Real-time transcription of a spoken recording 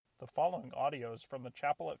The following audio is from the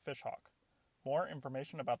Chapel at Fishhawk. More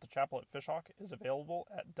information about the Chapel at Fishhawk is available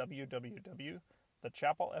at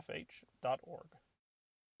www.TheChapelFH.org.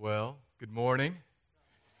 Well, good morning.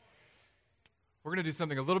 We're going to do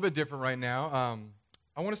something a little bit different right now.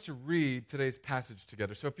 I want us to read today's passage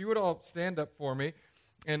together. So if you would all stand up for me.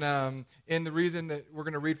 And the reason that we're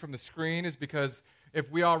going to read from the screen is because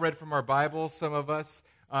if we all read from our Bibles, some of us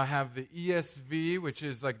have the ESV, which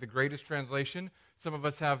is like the greatest translation. Some of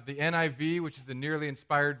us have the NIV, which is the nearly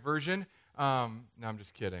inspired version. No, I'm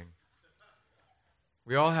just kidding.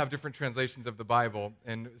 We all have different translations of the Bible,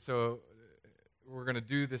 and so we're going to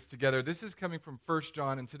do this together. This is coming from 1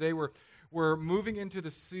 John, and today we're moving into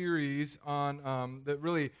the series on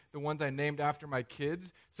the ones I named after my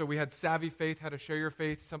kids. So we had Savvy Faith, How to Share Your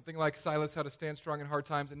Faith, something like Silas, How to Stand Strong in Hard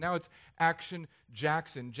Times, and now it's Action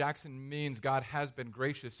Jackson. Jackson means God has been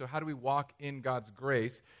gracious, so how do we walk in God's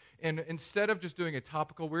grace? And instead of just doing a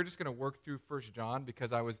topical, we're just going to work through 1 John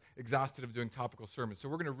because I was exhausted of doing topical sermons. So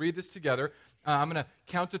we're going to read this together. I'm going to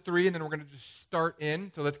count to 3, and then we're going to just start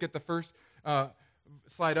in. So let's get the first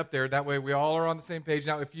slide up there. That way we all are on the same page.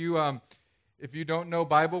 Now, if you don't know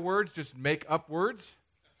Bible words, just make up words.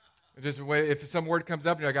 If some word comes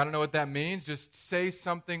up and you're like, I don't know what that means, just say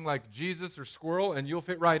something like Jesus or squirrel, and you'll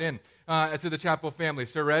fit right in to the Chapel family.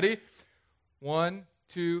 So ready? 1,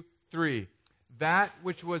 2, 3. That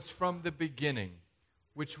which was from the beginning,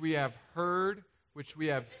 which we have heard, which we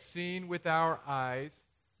have seen with our eyes,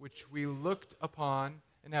 which we looked upon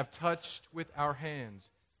and have touched with our hands,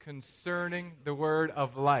 concerning the word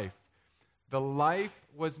of life. The life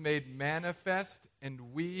was made manifest,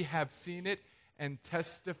 and we have seen it and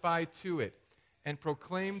testify to it, and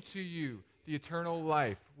proclaim to you the eternal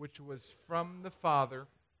life, which was from the Father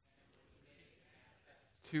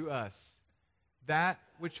to us. That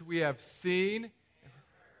which we have seen and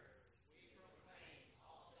heard, we proclaim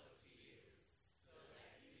also to you, so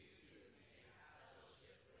that you too may have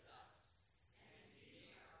fellowship with us. And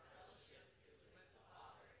indeed, our fellowship is with the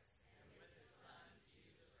Father and with His Son,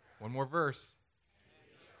 Jesus Christ. One more verse. And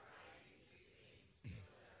we are writing these things so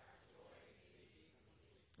that our joy may be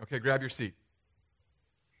complete. Okay, grab your seat.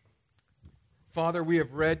 Father, we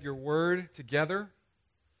have read your word together.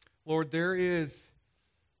 Lord, there is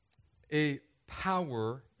a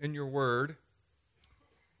power in your word.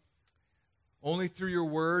 Only through your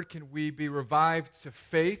word can we be revived to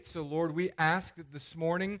faith. So, Lord, we ask that this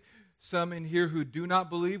morning some in here who do not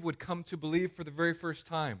believe would come to believe for the very first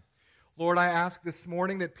time. Lord, I ask this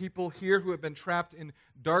morning that people here who have been trapped in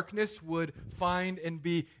darkness would find and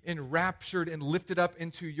be enraptured and lifted up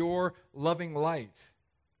into your loving light.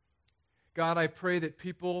 God, I pray that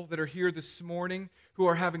people that are here this morning who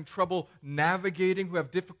are having trouble navigating, who have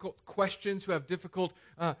difficult questions, who have difficult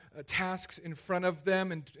tasks in front of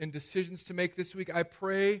them and decisions to make this week, I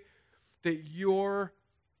pray that your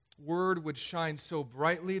word would shine so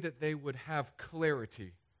brightly that they would have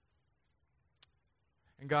clarity.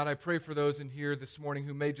 And God, I pray for those in here this morning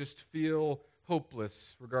who may just feel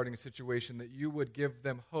hopeless regarding a situation, that you would give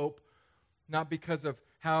them hope, not because of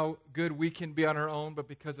how good we can be on our own, but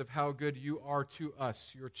because of how good you are to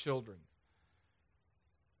us, your children.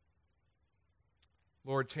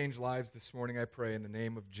 Lord, change lives this morning, I pray, in the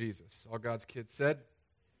name of Jesus. All God's kids said,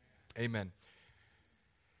 amen.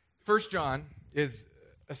 1 John is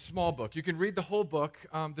a small book. You can read the whole book,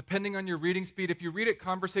 depending on your reading speed. If you read at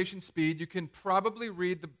conversation speed, you can probably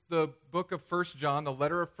read the book of 1 John, the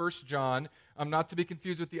letter of 1 John, not to be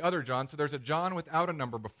confused with the other John. So there's a John without a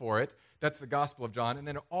number before it. That's the Gospel of John. And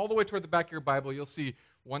then all the way toward the back of your Bible, you'll see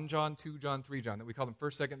 1 John, 2 John, 3 John, that we call them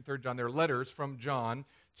 1st, 2nd, and 3rd John. They're letters from John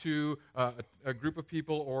to a group of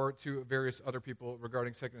people or to various other people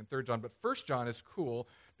regarding 2nd and 3rd John. But 1 John is cool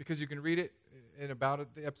because you can read it in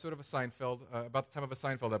about the episode of a Seinfeld, about the time of a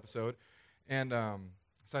Seinfeld episode. And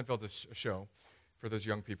Seinfeld's a show for those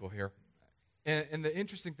young people here. And the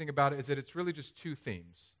interesting thing about it is that it's really just two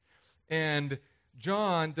themes. And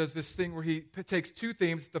John does this thing where he takes two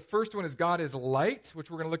themes. The first one is God is light,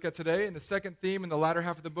 which we're going to look at today. And the second theme in the latter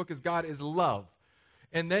half of the book is God is love.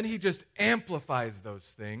 And then he just amplifies those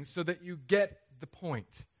things so that you get the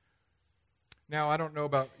point. Now, I don't know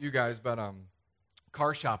about you guys, but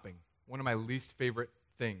car shopping, one of my least favorite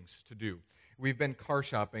things to do. We've been car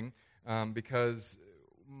shopping because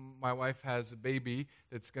my wife has a baby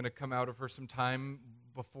that's going to come out of her sometime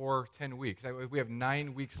before 10 weeks. We have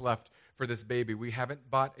 9 weeks left for this baby. We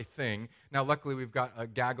haven't bought a thing. Now, luckily, we've got a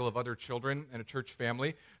gaggle of other children and a church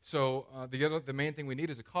family. So the main thing we need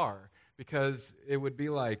is a car, because it would be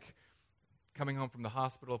like coming home from the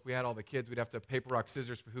hospital. If we had all the kids, we'd have to have paper, rock,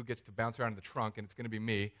 scissors for who gets to bounce around in the trunk, and it's going to be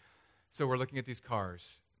me. So we're looking at these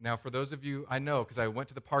cars. Now, for those of you, I know, because I went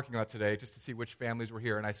to the parking lot today just to see which families were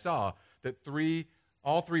here, and I saw that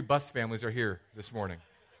all three bus families are here this morning.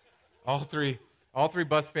 All three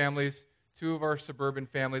bus families, 2 of our suburban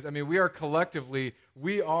families. I mean, we are causing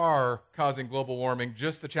global warming,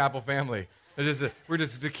 just the Chapel family. We're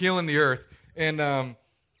just killing the earth. And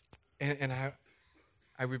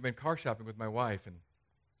we've been car shopping with my wife, and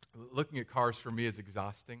looking at cars for me is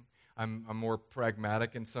exhausting. I'm more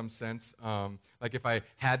pragmatic in some sense. Like if I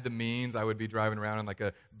had the means, I would be driving around in like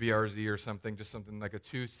a BRZ or something, just something like a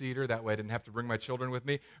 2-seater. That way I didn't have to bring my children with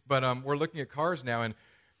me. But we're looking at cars now, and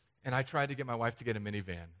I tried to get my wife to get a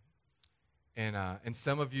minivan. And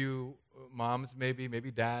some of you moms, maybe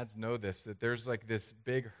dads know this, that there's like this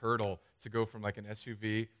big hurdle to go from like an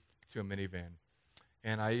SUV to a minivan.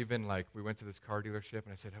 And I even we went to this car dealership,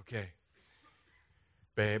 and I said, okay,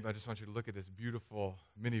 babe, I just want you to look at this beautiful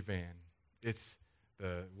minivan. It's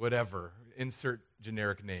the whatever, insert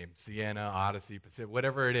generic name, Sienna, Odyssey, Pacific,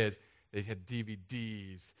 whatever it is. They had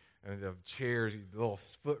DVDs, and the chairs, little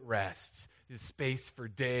footrests, space for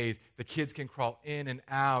days. The kids can crawl in and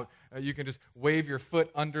out. You can just wave your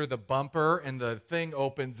foot under the bumper, and the thing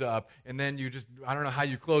opens up. And then I don't know how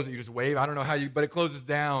you close it. You just wave. I don't know but it closes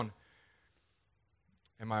down.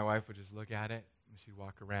 And my wife would just look at it, and she'd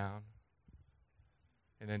walk around.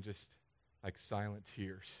 And then just silent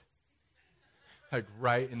tears.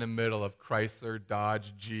 Right in the middle of Chrysler,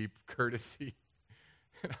 Dodge, Jeep, courtesy.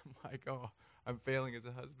 And I'm like, oh, I'm failing as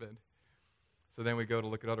a husband. So then we go to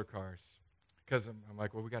look at other cars. Because I'm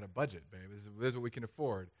like, well, we got a budget, babe. This is what we can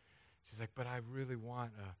afford. She's like, but I really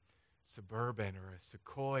want a Suburban or a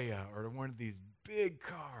Sequoia or one of these big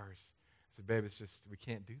cars. I said, babe, we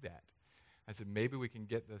can't do that. I said, maybe we can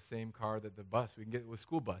get the same car that we can get with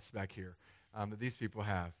school bus back here. That these people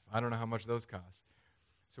have. I don't know how much those cost.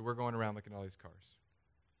 So we're going around looking at all these cars.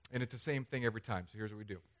 And it's the same thing every time. So here's what we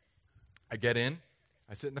do. I get in.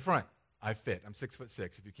 I sit in the front. I fit. I'm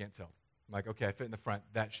 6'6", if you can't tell. I'm like, okay, I fit in the front.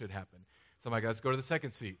 That should happen. So I'm like, let's go to the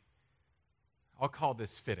second seat. I'll call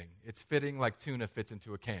this fitting. It's fitting like tuna fits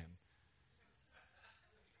into a can.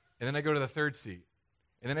 And then I go to the third seat.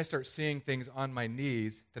 And then I start seeing things on my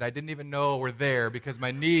knees that I didn't even know were there because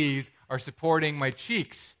my knees are supporting my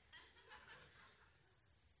cheeks.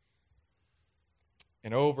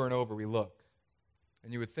 And over we look.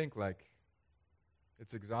 And you would think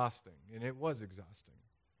it's exhausting. And it was exhausting.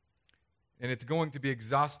 And it's going to be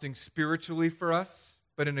exhausting spiritually for us,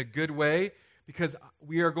 but in a good way, because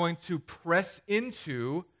we are going to press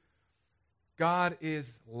into God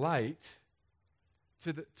is light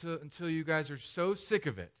until you guys are so sick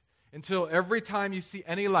of it. Until every time you see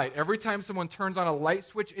any light, every time someone turns on a light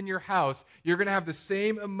switch in your house, you're going to have the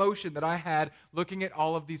same emotion that I had looking at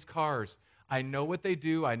all of these cars. I know what they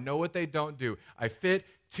do. I know what they don't do. I fit,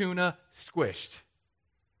 tuna, squished.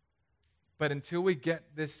 But until we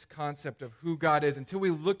get this concept of who God is, until we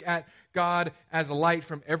look at God as light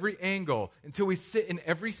from every angle, until we sit in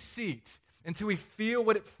every seat, until we feel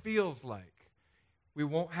what it feels like, we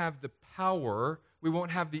won't have the power, we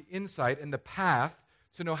won't have the insight and the path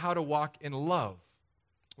to know how to walk in love,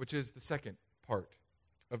 which is the second part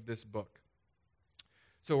of this book.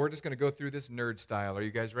 So we're just going to go through this nerd style. Are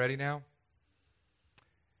you guys ready now?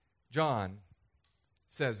 John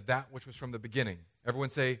says that which was from the beginning. Everyone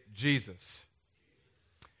say Jesus.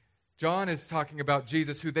 John is talking about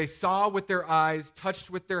Jesus, who they saw with their eyes, touched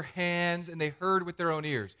with their hands, and they heard with their own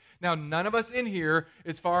ears. Now, none of us in here,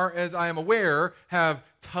 as far as I am aware, have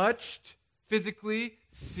touched physically,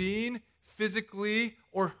 seen physically,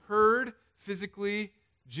 or heard physically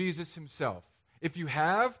Jesus himself. If you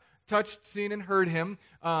have touched, seen, and heard him,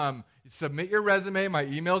 submit your resume. My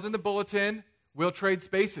email's in the bulletin. We'll trade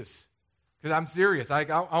spaces. Because I'm serious. I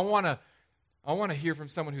want to hear from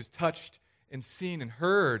someone who's touched and seen and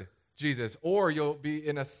heard Jesus, or you'll be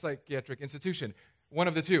in a psychiatric institution. One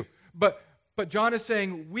of the two. But John is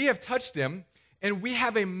saying, we have touched him, and we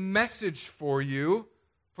have a message for you,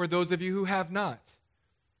 for those of you who have not.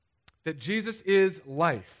 That Jesus is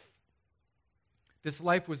life. This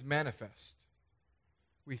life was manifest.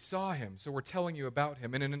 We saw him, so we're telling you about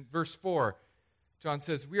him. And in verse 4, John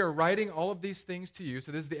says, we are writing all of these things to you.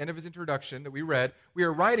 So this is the end of his introduction that we read. We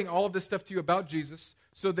are writing all of this stuff to you about Jesus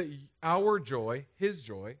so that our joy, his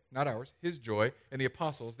joy, not ours, his joy, and the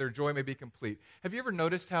apostles, their joy may be complete. Have you ever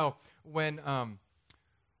noticed how when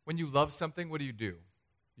you love something, what do?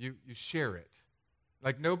 You share it.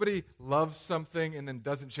 Like nobody loves something and then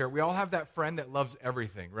doesn't share it. We all have that friend that loves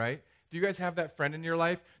everything, right? Do you guys have that friend in your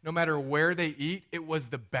life? No matter where they eat, it was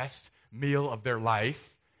the best meal of their life.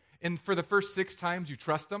 And for the first 6 times, you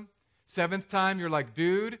trust them. 7th time, you're like,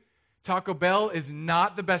 dude, Taco Bell is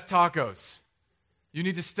not the best tacos. You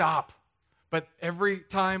need to stop. But every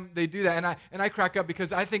time they do that, and I crack up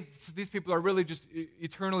because I think these people are really just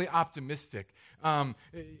eternally optimistic.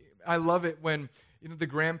 I love it when the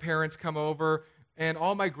grandparents come over, and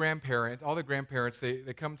all the grandparents,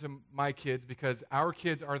 they come to my kids because our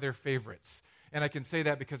kids are their favorites. And I can say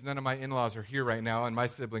that because none of my in-laws are here right now, and my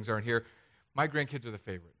siblings aren't here. My grandkids are the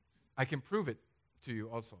favorite. I can prove it to you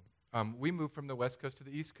also. We moved from the West Coast to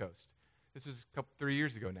the East Coast. This was 3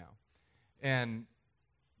 years ago now. And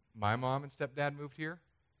my mom and stepdad moved here.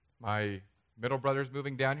 My middle brother's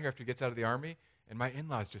moving down here after he gets out of the Army. And my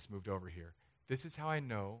in-laws just moved over here. This is how I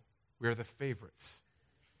know we're the favorites.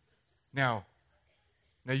 Now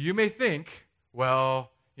you may think,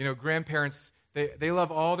 well, grandparents, they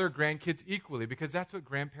love all their grandkids equally because that's what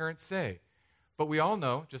grandparents say. But we all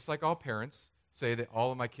know, just like all parents say that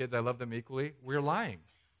all of my kids, I love them equally, we're lying.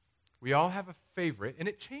 We all have a favorite, and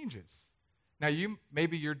it changes. Now,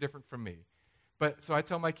 maybe you're different from me. But so I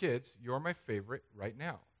tell my kids, you're my favorite right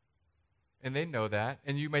now. And they know that,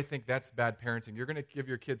 and you may think that's bad parenting. You're going to give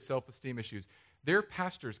your kids self-esteem issues. They're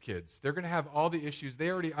pastors' kids. They're going to have all the issues.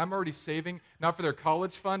 I'm already saving, not for their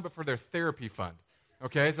college fund, but for their therapy fund.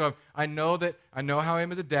 Okay, so I know how I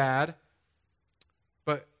am as a dad,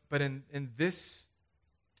 but in this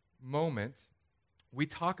moment, we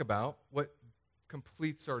talk about what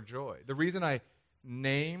completes our joy. The reason I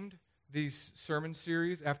named these sermon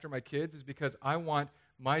series after my kids is because I want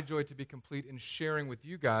my joy to be complete in sharing with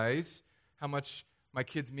you guys how much my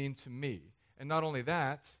kids mean to me. And not only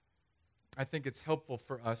that, I think it's helpful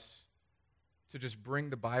for us to just bring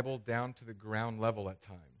the Bible down to the ground level at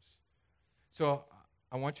times. So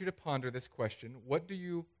I want you to ponder this question. What do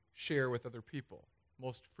you share with other people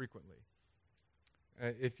most frequently?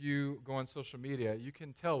 If you go on social media, you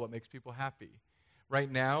can tell what makes people happy.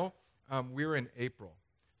 Right now, we're in April.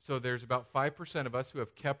 So there's about 5% of us who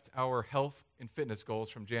have kept our health and fitness goals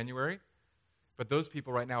from January. But those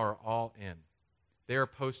people right now are all in. They are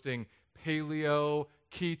posting paleo,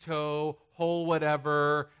 keto, whole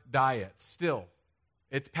whatever diets. Still,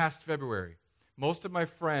 it's past February. Most of my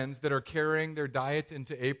friends that are carrying their diets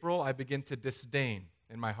into April, I begin to disdain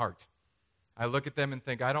in my heart. I look at them and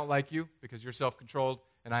think, I don't like you because you're self-controlled,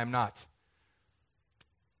 and I am not.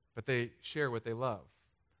 But they share what they love.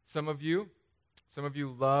 Some of you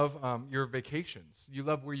love your vacations. You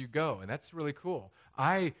love where you go, and that's really cool.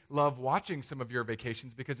 I love watching some of your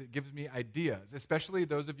vacations because it gives me ideas, especially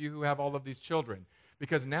those of you who have all of these children.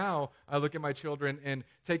 Because now I look at my children, and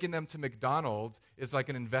taking them to McDonald's is like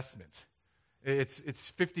an investment. It's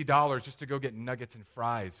 $50 just to go get nuggets and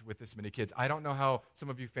fries with this many kids. I don't know how some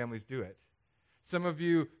of you families do it. Some of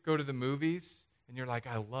you go to the movies, and you're like,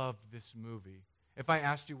 I love this movie. If I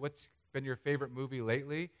asked you what's been your favorite movie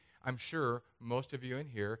lately, I'm sure most of you in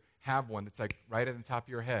here have one that's like right at the top of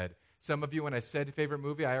your head. Some of you, when I said favorite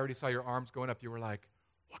movie, I already saw your arms going up. You were like,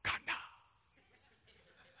 Wakanda.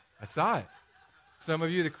 I saw it. Some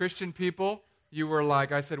of you, the Christian people, you were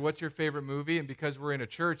like, I said, what's your favorite movie? And because we're in a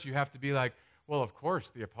church, you have to be like, well, of course,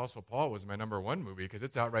 The Apostle Paul was my number one movie because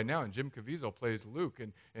it's out right now, and Jim Caviezel plays Luke,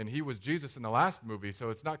 and he was Jesus in the last movie, so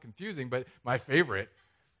it's not confusing, but my favorite.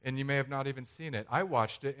 And you may have not even seen it. I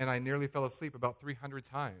watched it, and I nearly fell asleep about 300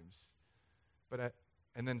 times.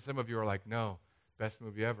 And then some of you are like, no, best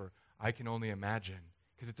movie ever. I Can Only Imagine,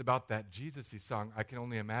 because it's about that Jesus-y song, I Can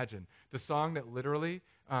Only Imagine. The song that literally,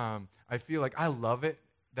 I feel like I love it,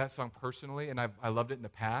 that song personally, and I loved it in the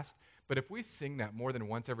past. But if we sing that more than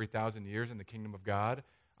once every 1,000 years in the kingdom of God,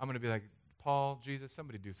 I'm going to be like, Paul, Jesus,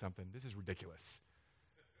 somebody do something. This is ridiculous.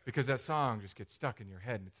 Because that song just gets stuck in your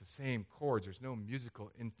head, and it's the same chords. There's no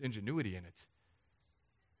musical ingenuity in it.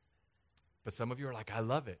 But some of you are like, I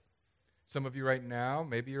love it. Some of you right now,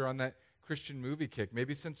 maybe you're on that Christian movie kick.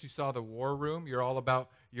 Maybe since you saw The War Room, you're all about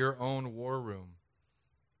your own war room.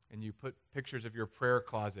 And you put pictures of your prayer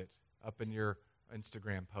closet up in your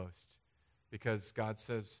Instagram post. Because God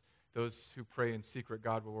says, those who pray in secret,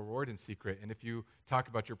 God will reward in secret. And if you talk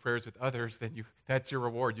about your prayers with others, then that's your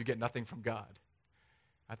reward. You get nothing from God.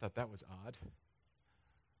 I thought that was odd.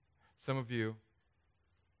 Some of you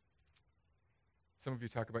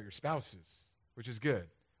talk about your spouses, which is good.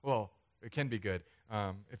 Well, it can be good.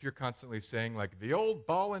 If you're constantly saying, like, the old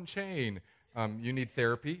ball and chain, you need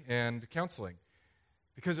therapy and counseling.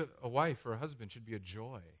 Because a wife or a husband should be a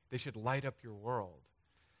joy. They should light up your world.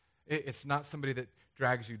 It's not somebody that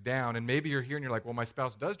drags you down. And maybe you're here and you're like, well, my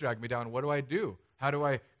spouse does drag me down. What do I do? How do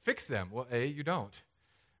I fix them? Well, you don't.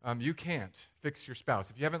 You can't fix your spouse.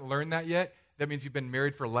 If you haven't learned that yet, that means you've been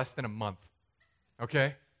married for less than a month.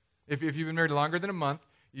 Okay? If you've been married longer than a month,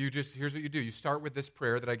 here's what you do. You start with this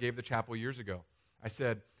prayer that I gave the chapel years ago. I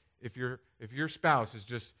said, if your spouse is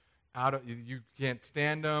just You can't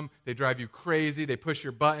stand them. They drive you crazy. They push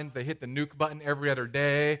your buttons. They hit the nuke button every other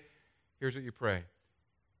day. Here's what you pray.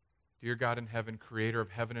 Dear God in heaven, creator of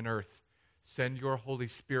heaven and earth, send your Holy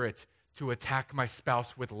Spirit to attack my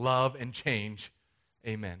spouse with love and change.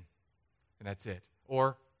 Amen. And that's it.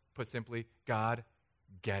 Or, put simply, God,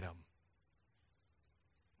 get him.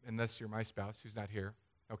 Unless you're my spouse who's not here.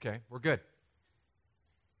 Okay, we're good.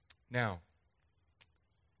 Now,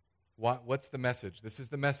 what's the message? This is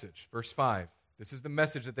the message. Verse 5. This is the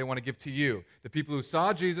message that they want to give to you. The people who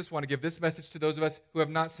saw Jesus want to give this message to those of us who have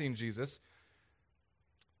not seen Jesus.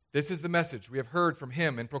 This is the message we have heard from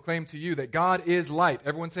him and proclaimed to you that God is light.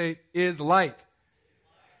 Everyone say, is light.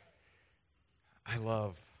 I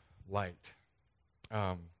love light.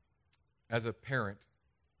 As a parent,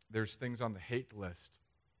 there's things on the hate list.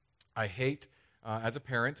 I hate, as a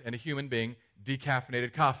parent and a human being,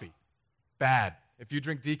 decaffeinated coffee. Bad. If you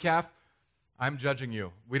drink decaf, I'm judging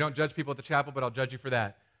you. We don't judge people at the chapel, but I'll judge you for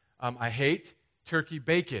that. I hate turkey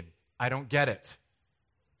bacon. I don't get it.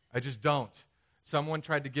 I just don't. Someone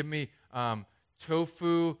tried to give me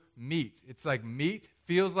tofu meat. It's like meat,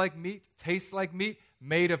 feels like meat, tastes like meat,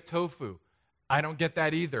 made of tofu. I don't get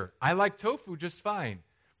that either. I like tofu just fine.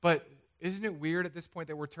 But isn't it weird at this point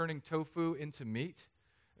that we're turning tofu into meat?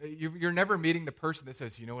 You're never meeting the person that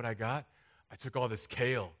says, you know what I got? I took all this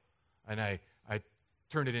kale and I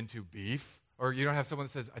turned it into beef. Or you don't have someone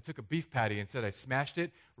that says, I took a beef patty and said I smashed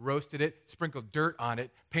it, roasted it, sprinkled dirt on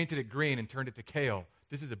it, painted it green, and turned it to kale.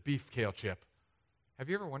 This is a beef kale chip. Have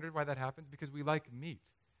you ever wondered why that happens? Because we like meat.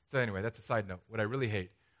 So anyway, that's a side note. What I really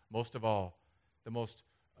hate, most of all, the most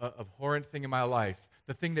abhorrent thing in my life,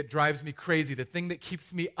 the thing that drives me crazy, the thing that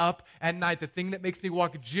keeps me up at night, the thing that makes me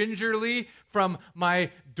walk gingerly from my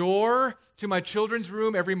door to my children's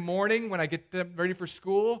room every morning when I get them ready for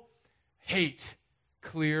school, hate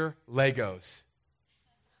clear Legos.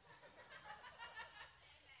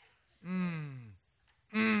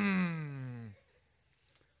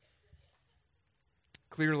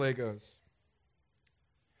 Clear Legos.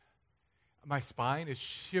 My spine is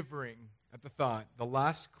shivering at the thought. The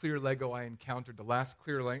last clear Lego I encountered, the last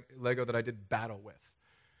clear Lego that I did battle with,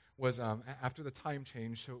 was after the time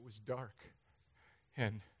change, so it was dark.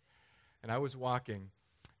 And I was walking,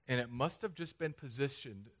 and it must have just been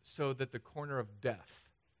positioned so that the corner of death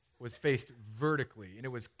was faced vertically, and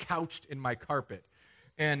it was couched in my carpet.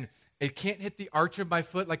 And it can't hit the arch of my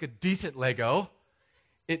foot like a decent Lego.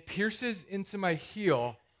 It pierces into my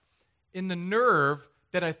heel in the nerve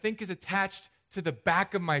that I think is attached to the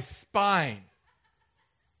back of my spine.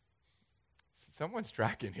 Someone's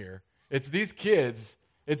tracking here. It's these kids.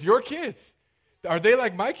 It's your kids. Are they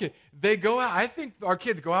like my kids? They go out. I think our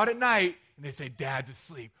kids go out at night and they say, Dad's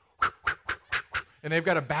asleep. And they've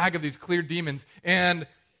got a bag of these clear demons. And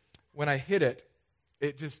when I hit it,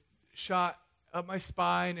 it just shot up my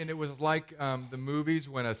spine, and it was like the movies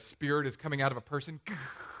when a spirit is coming out of a person.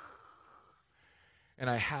 And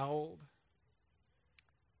I howled.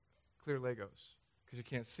 Clear Legos, because you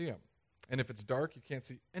can't see them. And if it's dark, you can't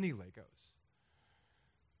see any Legos.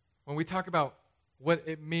 When we talk about what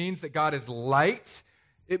it means that God is light,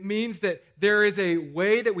 it means that there is a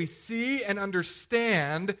way that we see and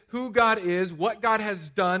understand who God is, what God has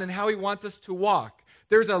done, and how he wants us to walk.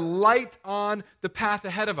 There's a light on the path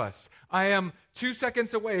ahead of us. I am 2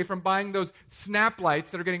 seconds away from buying those snap lights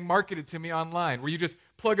that are getting marketed to me online, where you just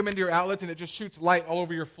plug them into your outlets and it just shoots light all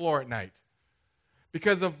over your floor at night.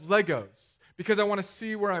 Because of Legos. Because I want to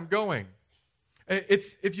see where I'm going.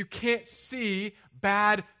 It's if you can't see,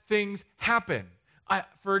 bad things happen.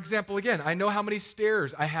 For example, again, I know how many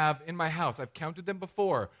stairs I have in my house. I've counted them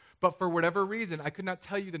before. But for whatever reason, I could not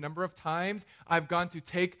tell you the number of times I've gone to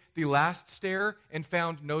take the last stair and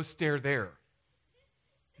found no stair there.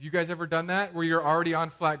 You guys ever done that? Where you're already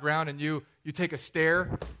on flat ground and you take a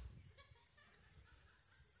stair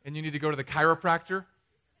and you need to go to the chiropractor?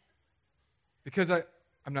 Because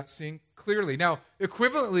I'm not seeing clearly. Now,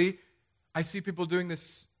 equivalently, I see people doing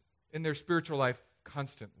this in their spiritual life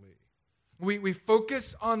constantly. We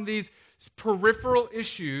focus on these peripheral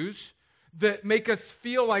issues that make us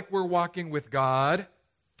feel like we're walking with God,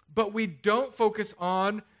 but we don't focus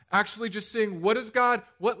on actually just saying,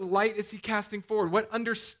 what light is he casting forward? What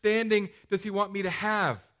understanding does he want me to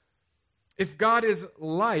have? If God is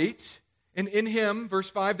light, and in him, verse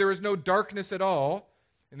 5, there is no darkness at all,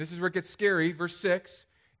 and this is where it gets scary, verse 6,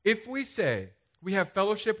 if we say we have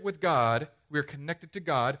fellowship with God, we are connected to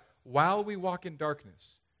God, while we walk in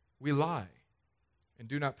darkness, we lie and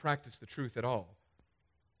do not practice the truth at all.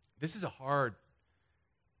 This is a hard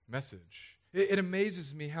message. It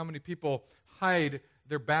amazes me how many people hide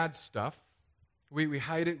their bad stuff We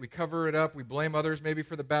hide it, we cover it up, we blame others maybe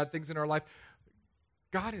for the bad things in our life.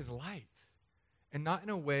 God is light, and not in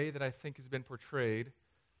a way that I think has been portrayed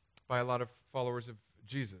by a lot of followers of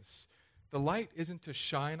Jesus. The light isn't to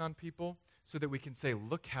shine on people so that we can say,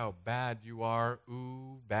 look how bad you are,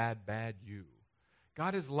 ooh, bad, bad you.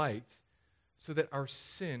 God is light so that our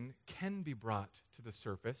sin can be brought to the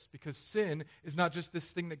surface, because sin is not just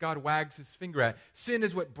this thing that God wags his finger at. Sin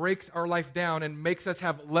is what breaks our life down and makes us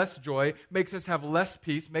have less joy, makes us have less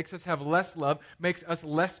peace, makes us have less love, makes us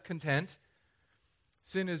less content.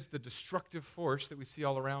 Sin is the destructive force that we see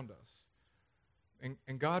all around us.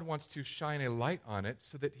 And God wants to shine a light on it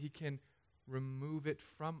so that he can remove it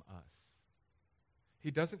from us.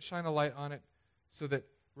 He doesn't shine a light on it so that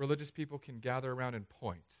religious people can gather around and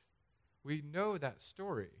point. We know that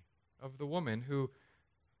story of the woman who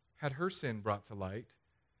had her sin brought to light,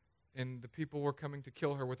 and the people were coming to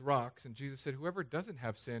kill her with rocks, and Jesus said, whoever doesn't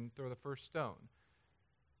have sin, throw the first stone.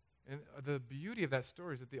 And the beauty of that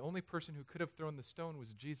story is that the only person who could have thrown the stone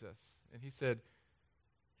was Jesus. And he said,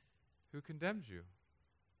 who condemns you?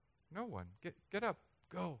 No one. Get up.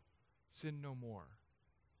 Go. Sin no more.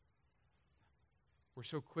 We're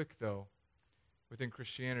so quick, though, within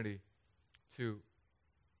Christianity to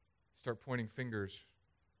start pointing fingers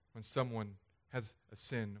when someone has a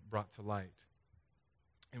sin brought to light.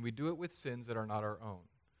 And we do it with sins that are not our own.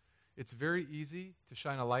 It's very easy to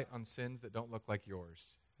shine a light on sins that don't look like yours.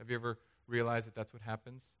 Have you ever realized that that's what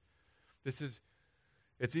happens?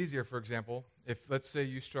 It's easier, for example, if let's say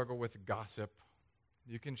you struggle with gossip,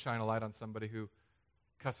 you can shine a light on somebody who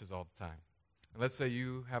cusses all the time. And let's say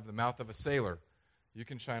you have the mouth of a sailor. You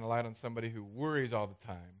can shine a light on somebody who worries all the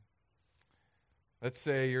time. Let's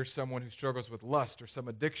say you're someone who struggles with lust or some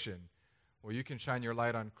addiction. Well, you can shine your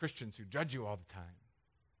light on Christians who judge you all the time.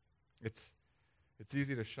 It's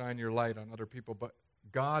easy to shine your light on other people, but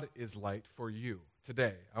God is light for you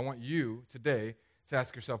today. I want you today to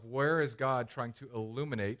ask yourself, where is God trying to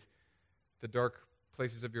illuminate the dark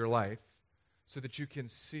places of your life so that you can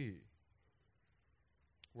see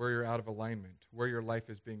where you're out of alignment, where your life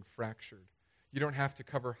is being fractured. You don't have to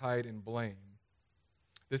cover, hide, and blame.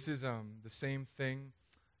 This is the same thing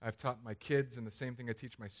I've taught my kids and the same thing I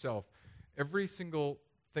teach myself. Every single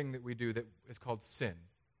thing that we do that is called sin,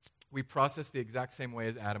 we process the exact same way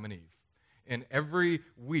as Adam and Eve. And every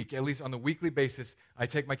week, at least on the weekly basis, I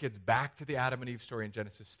take my kids back to the Adam and Eve story in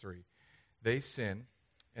Genesis 3. They sin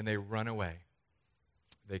and they run away.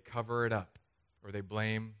 They cover it up or they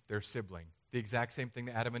blame their sibling. The exact same thing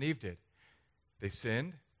that Adam and Eve did. They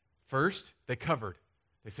sinned. First, they covered.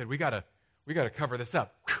 They said, we gotta cover this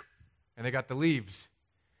up. And they got the leaves.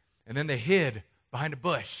 And then they hid behind a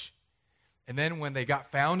bush. And then when they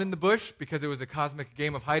got found in the bush, because it was a cosmic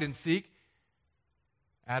game of hide and seek,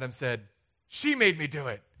 Adam said, she made me do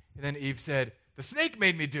it. And then Eve said, the snake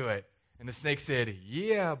made me do it. And the snake said,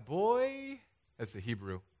 yeah, boy. That's the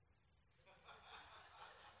Hebrew.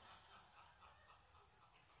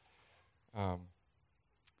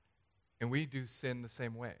 And we do sin the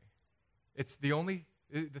same way. It's the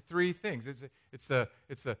three things. It's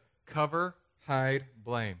the cover, hide,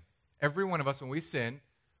 blame. Every one of us, when we sin,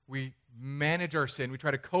 we manage our sin. We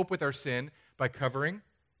try to cope with our sin by covering,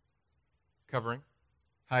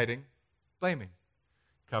 hiding, blaming.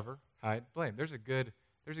 Cover, hide, blame. There's a good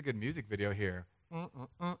music video here. Now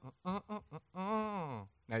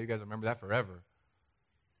you guys remember that forever.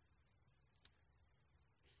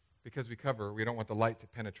 Because we cover, we don't want the light to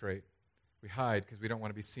penetrate. We hide because we don't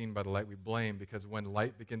want to be seen by the light. We blame because when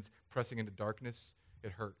light begins pressing into darkness,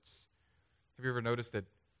 it hurts. Have you ever noticed that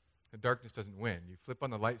the darkness doesn't win? You flip on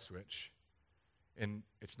the light switch, and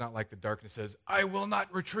it's not like the darkness says, I will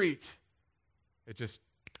not retreat. It just,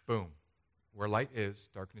 boom. Where light is,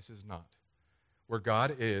 darkness is not. Where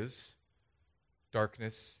God is,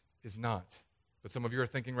 darkness is not. But some of you are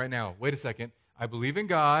thinking right now, wait a second, I believe in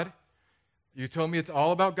God. You told me it's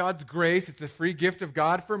all about God's grace. It's a free gift of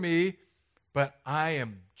God for me. But I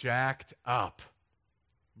am jacked up.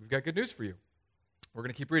 We've got good news for you. We're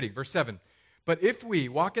going to keep reading. Verse 7. But if we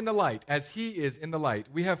walk in the light, as he is in the light,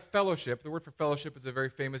 we have fellowship. The word for fellowship is a very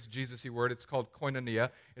famous Jesus-y word. It's called koinonia.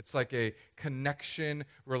 It's like a connection,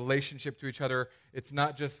 relationship to each other. It's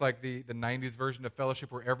not just like the 90s version of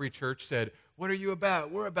fellowship where every church said, what are you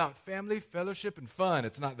about? We're about family, fellowship, and fun.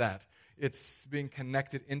 It's not that. It's being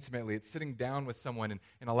connected intimately. It's sitting down with someone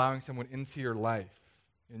and allowing someone into your life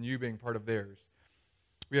and you being part of theirs.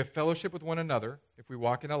 We have fellowship with one another if we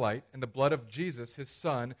walk in the light, and the blood of Jesus, his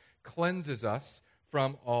Son, cleanses us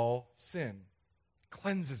from all sin.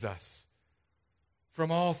 Cleanses us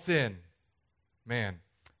from all sin. Man.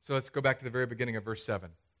 So let's go back to the very beginning of verse 7.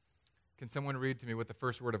 Can someone read to me what the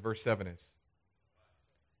first word of verse 7 is?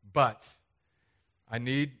 But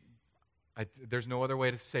there's no other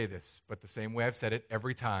way to say this, but the same way I've said it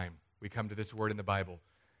every time we come to this word in the Bible.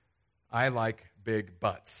 I like big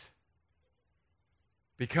butts.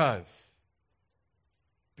 Because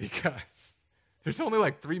there's only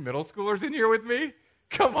like 3 middle schoolers in here with me?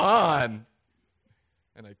 Come on.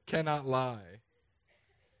 And I cannot lie.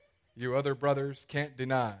 You other brothers can't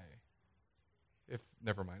deny.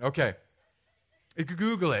 Never mind. Okay.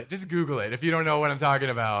 Google it. Just Google it if you don't know what I'm talking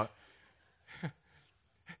about.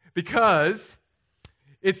 Because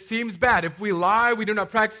it seems bad. If we lie, we do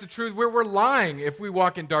not practice the truth. We're lying if we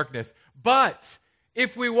walk in darkness. But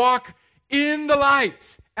if we walk in the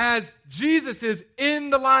light, as Jesus is in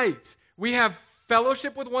the light, we have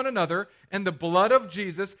fellowship with one another, and the blood of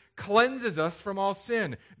Jesus cleanses us from all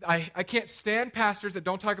sin. I can't stand pastors that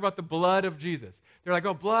don't talk about the blood of Jesus. They're like,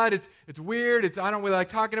 oh, blood, it's weird. I don't really like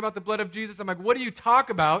talking about the blood of Jesus. I'm like, what do you talk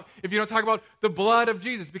about if you don't talk about the blood of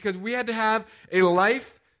Jesus? Because we had to have a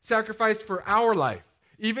life sacrificed for our life.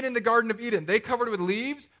 Even in the Garden of Eden, they covered with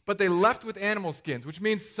leaves, but they left with animal skins, which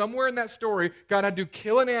means somewhere in that story, God had to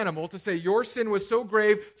kill an animal to say your sin was so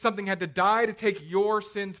grave, something had to die to take your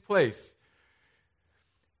sin's place.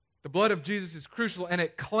 The blood of Jesus is crucial, and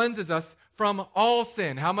it cleanses us from all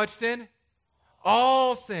sin. How much sin?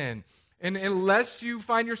 All sin. And unless you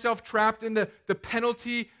find yourself trapped in the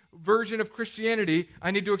penalty version of Christianity,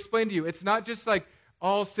 I need to explain to you, it's not just like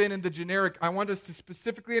all sin in the generic. I want us to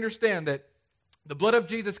specifically understand that the blood of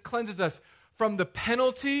Jesus cleanses us from the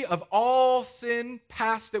penalty of all sin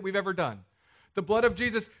past that we've ever done. The blood of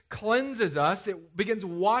Jesus cleanses us. It begins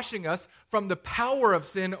washing us from the power of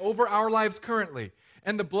sin over our lives currently.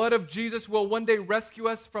 And the blood of Jesus will one day rescue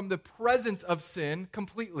us from the presence of sin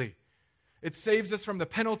completely. It saves us from the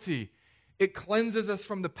penalty. It cleanses us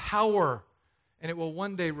from the power. And it will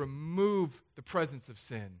one day remove the presence of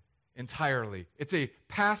sin entirely. It's a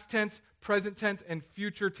past tense, present tense, and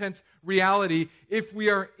future tense reality if we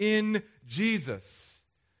are in Jesus.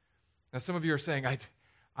 Now, some of you are saying,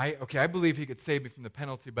 I believe he could save me from the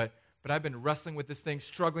penalty, but I've been wrestling with this thing,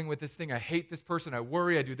 struggling with this thing. I hate this person. I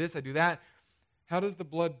worry. I do this. I do that. How does the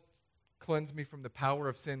blood cleanse me from the power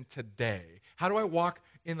of sin today? How do I walk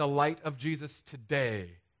in the light of Jesus today?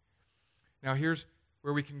 Now, here's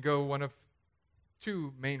where we can go one of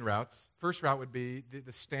 2 main routes. First route would be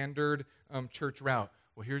the standard church route.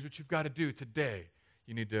 Well, here's what you've got to do today.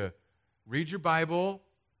 You need to read your Bible.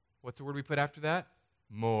 What's the word we put after that?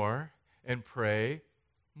 More. And pray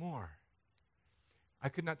more. I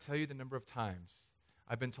could not tell you the number of times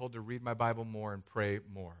I've been told to read my Bible more and pray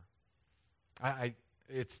more.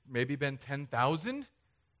 It's maybe been 10,000.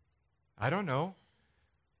 I don't know.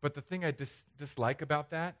 But the thing I dislike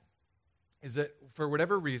about that is that for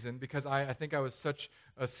whatever reason, because I think I was such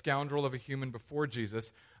a scoundrel of a human before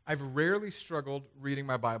Jesus, I've rarely struggled reading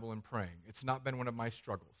my Bible and praying. It's not been one of my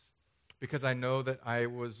struggles. Because I know that I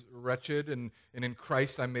was wretched, and in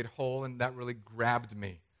Christ I'm made whole, and that really grabbed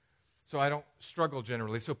me. So I don't struggle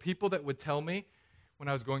generally. So people that would tell me when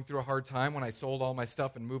I was going through a hard time, when I sold all my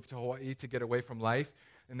stuff and moved to Hawaii to get away from life,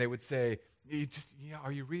 and they would say, you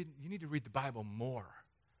need to read the Bible more.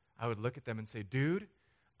 I would look at them and say, dude,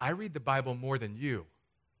 I read the Bible more than you.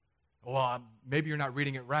 Well, maybe you're not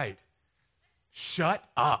reading it right. Shut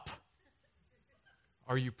up.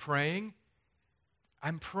 Are you praying?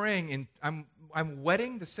 I'm praying, and I'm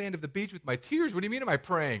wetting the sand of the beach with my tears. What do you mean am I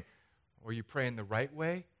praying? Are you praying the right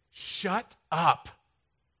way? Shut up.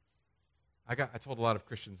 I told a lot of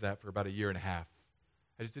Christians that for about a year and a half.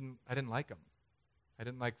 I didn't like them. I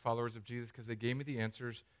didn't like followers of Jesus because they gave me the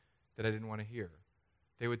answers that I didn't want to hear.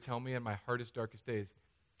 They would tell me in my hardest, darkest days,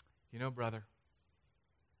 you know, brother,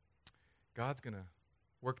 God's going to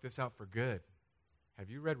work this out for good. Have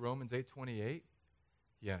you read Romans 8:28?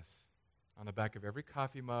 Yes. On the back of every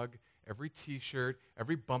coffee mug, every T-shirt,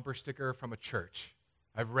 every bumper sticker from a church.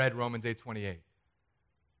 I've read Romans 8:28.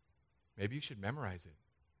 Maybe you should memorize it.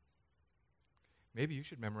 Maybe you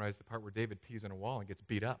should memorize the part where David pees on a wall and gets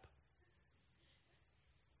beat up.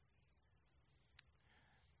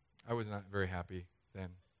 I was not very happy then.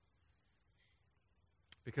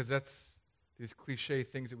 Because that's these cliche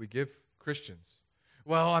things that we give Christians.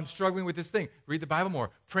 Well, I'm struggling with this thing. Read the Bible more.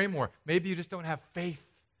 Pray more. Maybe you just don't have faith.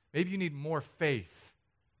 Maybe you need more faith.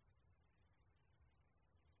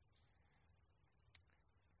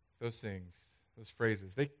 Those things, those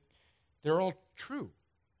phrases, they're all true.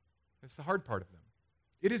 That's the hard part of them.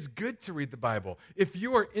 It is good to read the Bible. If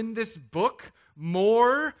you are in this book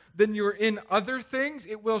more than you're in other things,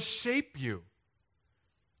 it will shape you.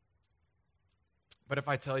 But if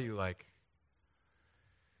I tell you, like,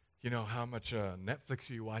 how much Netflix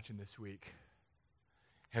are you watching this week?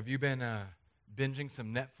 Have you been binging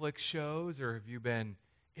some Netflix shows, or have you been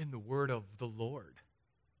in the Word of the Lord?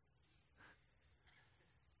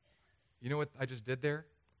 You know what I just did there?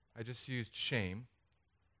 I just used shame,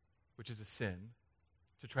 which is a sin,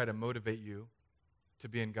 to try to motivate you to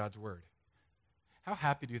be in God's Word. How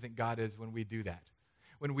happy do you think God is when we do that?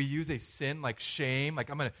 When we use a sin like shame,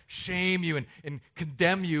 like I'm going to shame you and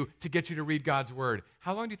condemn you to get you to read God's Word.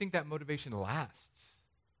 How long do you think that motivation lasts?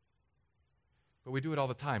 But we do it all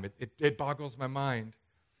the time. It boggles my mind.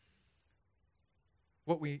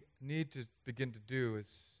 What we need to begin to do is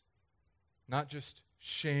not just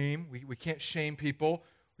shame. We can't shame people.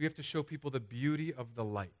 We have to show people the beauty of the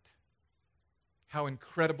light, how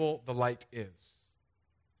incredible the light is.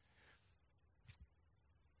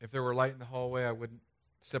 If there were light in the hallway, I wouldn't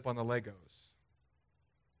step on the Legos.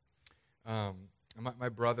 My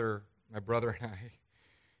brother and I,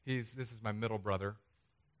 this is my middle brother.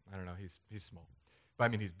 I don't know, he's small. But I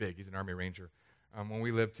mean, he's big. He's an Army Ranger. When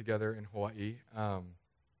we lived together in Hawaii,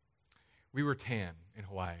 we were tan in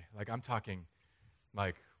Hawaii. Like, I'm talking,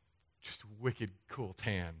 like, just wicked cool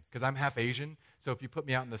tan. Because I'm half Asian, so if you put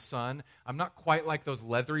me out in the sun, I'm not quite like those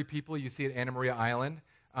leathery people you see at Anna Maria Island.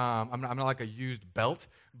 I'm not like a used belt,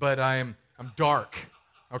 but I'm dark,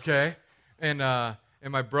 okay? And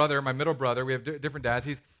my brother, my middle brother, we have different dads.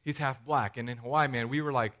 He's half black. And in Hawaii, man, we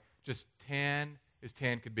were like just tan as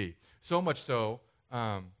tan could be. So much so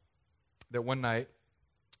that one night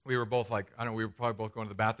we were both like, I don't know, we were probably both going to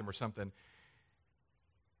the bathroom or something.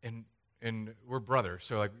 And we're brothers,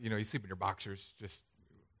 so like, you sleep in your boxers. Just,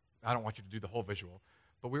 I don't want you to do the whole visual.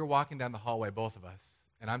 But we were walking down the hallway, both of us.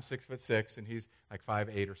 And I'm 6'6", and he's like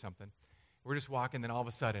 5'8" or something. We're just walking, then all of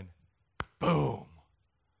a sudden, boom.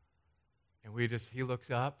 And he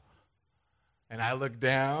looks up, and I look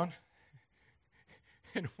down,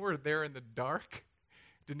 and we're there in the dark.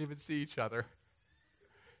 Didn't even see each other.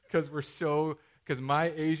 Because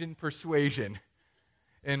my Asian persuasion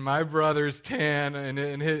and my brother's tan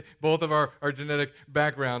and both of our genetic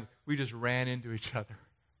backgrounds, we just ran into each other.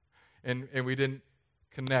 And we didn't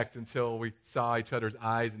connect until we saw each other's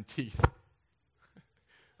eyes and teeth.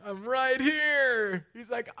 I'm right here. He's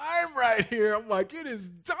like, I'm right here. I'm like, it is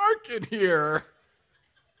dark in here.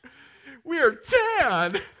 We are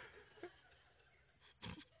tan.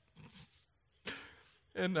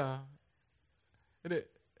 and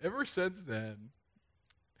ever since then,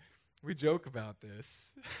 we joke about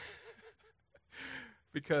this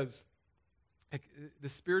because the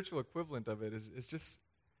spiritual equivalent of it is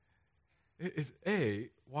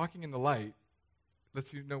walking in the light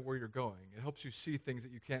lets you know where you're going. It helps you see things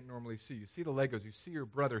that you can't normally see. You see the Legos. You see your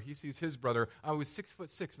brother. He sees his brother. I was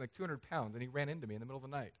 6'6" and like 200 pounds, and he ran into me in the middle of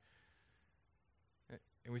the night.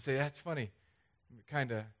 And we say, that's funny.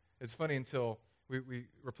 Kind of. It's funny until we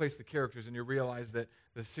replace the characters and you realize that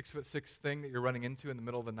the 6'6" thing that you're running into in the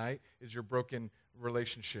middle of the night is your broken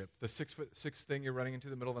relationship. The 6'6" thing you're running into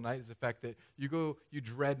in the middle of the night is the fact that you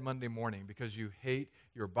dread Monday morning because you hate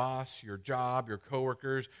your boss, your job, your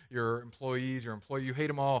coworkers, your employees, your employee. You hate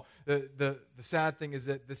them all. The sad thing is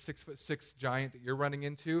that this 6'6" giant that you're running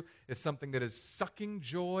into is something that is sucking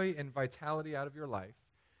joy and vitality out of your life,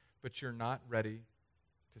 but you're not ready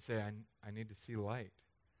to say, I need to see light.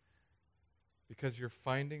 Because you're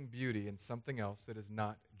finding beauty in something else that is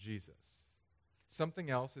not Jesus. Something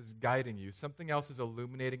else is guiding you. Something else is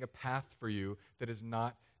illuminating a path for you that is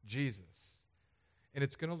not Jesus. And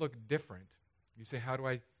it's going to look different. You say, how do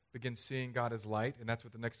I begin seeing God as light? And that's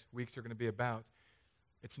what the next weeks are going to be about.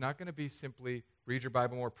 It's not going to be simply read your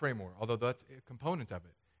Bible more, pray more, although that's a component of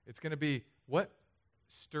it. It's going to be what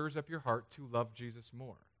stirs up your heart to love Jesus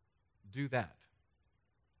more. Do that.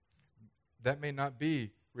 That may not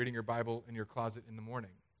be reading your Bible in your closet in the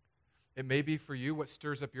morning. It may be for you what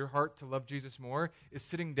stirs up your heart to love Jesus more is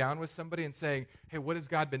sitting down with somebody and saying, hey, what has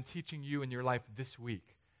God been teaching you in your life this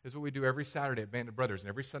week? This is what we do every Saturday at Band of Brothers and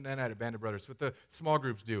every Sunday night at Band of Brothers. It's what the small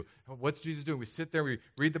groups do. What's Jesus doing? We sit there, we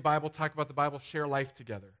read the Bible, talk about the Bible, share life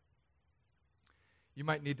together. You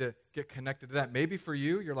might need to get connected to that. Maybe for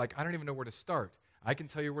you, you're like, I don't even know where to start. I can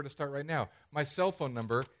tell you where to start right now. My cell phone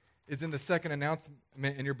number is in the second announcement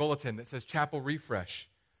in your bulletin that says Chapel Refresh.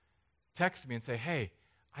 Text me and say, hey,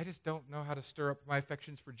 I just don't know how to stir up my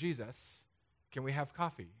affections for Jesus. Can we have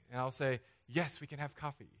coffee? And I'll say, yes, we can have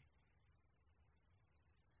coffee.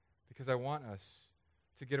 Because I want us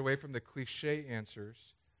to get away from the cliche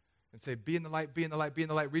answers and say, be in the light, be in the light, be in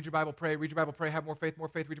the light. Read your Bible, pray, have more faith,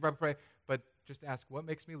 read your Bible, pray. But just ask, what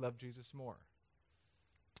makes me love Jesus more?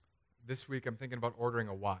 This week I'm thinking about ordering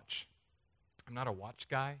a watch. I'm not a watch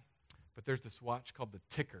guy, but there's this watch called the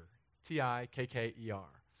Ticker, Tikker.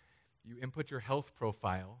 You input your health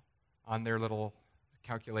profile on their little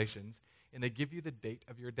calculations, and they give you the date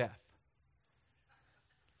of your death.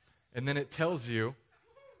 And then it tells you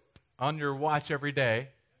on your watch every day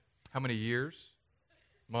how many years,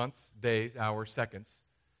 months, days, hours, seconds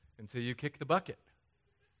until you kick the bucket.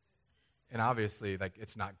 And obviously, like,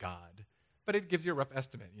 it's not God, but it gives you a rough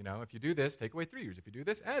estimate. You know, if you do this, take away 3 years. If you do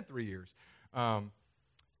this, add 3 years.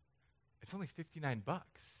 It's only $59.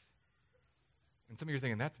 And some of you are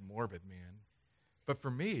thinking, that's morbid, man. But for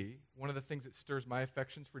me, one of the things that stirs my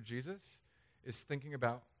affections for Jesus is thinking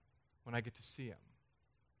about when I get to see him.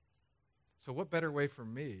 So what better way for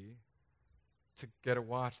me to get a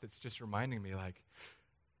watch that's just reminding me, like,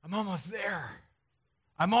 I'm almost there.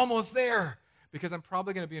 I'm almost there. Because I'm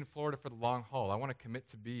probably going to be in Florida for the long haul. I want to commit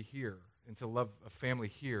to be here and to love a family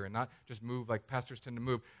here and not just move like pastors tend to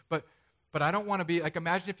move. But I don't want to be, like,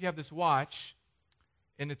 imagine if you have this watch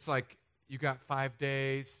and it's like you got 5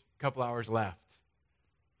 days, a couple hours left.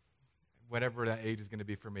 Whatever that age is going to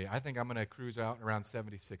be for me. I think I'm going to cruise out around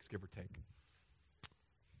 76, give or take.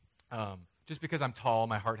 Just because I'm tall,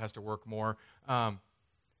 my heart has to work more.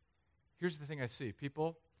 Here's the thing I see.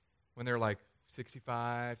 People, when they're like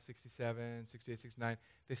 65, 67, 68, 69,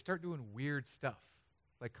 they start doing weird stuff,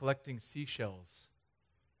 like collecting seashells.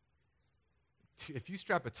 If you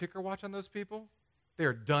strap a ticker watch on those people,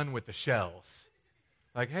 they're done with the shells.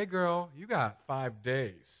 Like, hey, girl, you got 5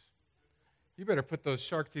 days. You better put those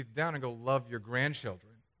shark teeth down and go love your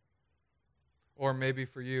grandchildren. Or maybe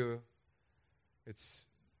for you, it's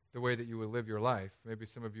the way that you would live your life. Maybe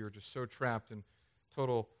some of you are just so trapped in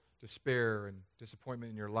total despair and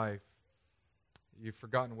disappointment in your life, you've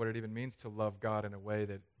forgotten what it even means to love God in a way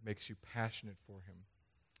that makes you passionate for him.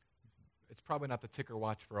 It's probably not the ticker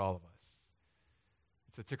watch for all of us.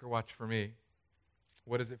 It's the ticker watch for me.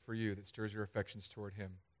 What is it for you that stirs your affections toward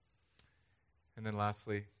him? And then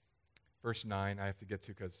lastly, verse 9 I have to get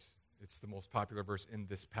to because it's the most popular verse in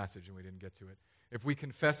this passage and we didn't get to it. If we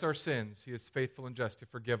confess our sins, he is faithful and just to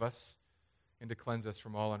forgive us and to cleanse us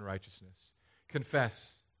from all unrighteousness.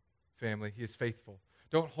 Confess, family, he is faithful.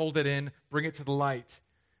 Don't hold it in. Bring it to the light.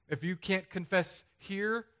 If you can't confess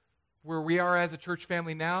here, where we are as a church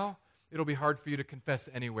family now, it'll be hard for you to confess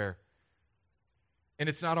anywhere. And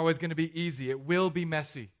it's not always going to be easy. It will be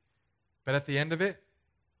messy. But at the end of it,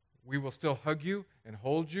 we will still hug you and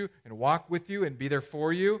hold you and walk with you and be there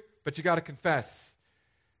for you. But you got to confess.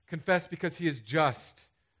 Confess because he is just.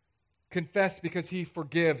 Confess because he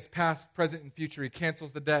forgives past, present, and future. He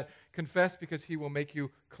cancels the debt. Confess because he will make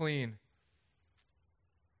you clean.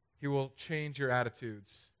 He will change your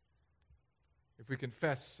attitudes. If we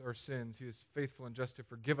confess our sins, he is faithful and just to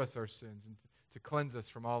forgive us our sins and to cleanse us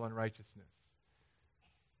from all unrighteousness.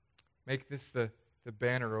 Make this the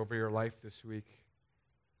banner over your life this week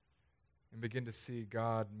and begin to see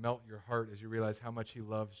God melt your heart as you realize how much he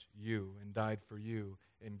loves you and died for you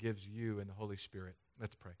and gives you in the Holy Spirit.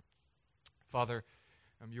 Let's pray. Father,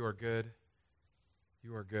 you are good.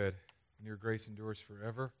 You are good, and your grace endures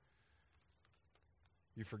forever.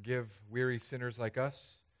 You forgive weary sinners like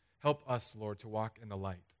us. Help us, Lord, to walk in the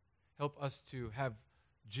light. Help us to have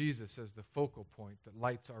Jesus as the focal point that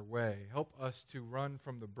lights our way. Help us to run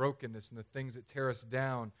from the brokenness and the things that tear us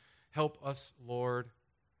down. Help us, Lord,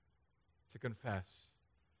 to confess.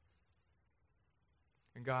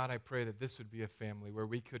 And God, I pray that this would be a family where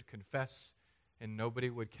we could confess and nobody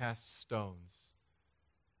would cast stones.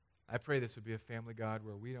 I pray this would be a family, God,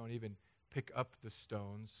 where we don't even pick up the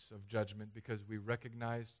stones of judgment because we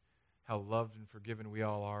recognized how loved and forgiven we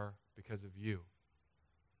all are because of you.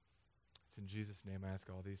 It's in Jesus' name I ask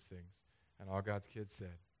all these things. And all God's kids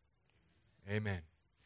said, amen.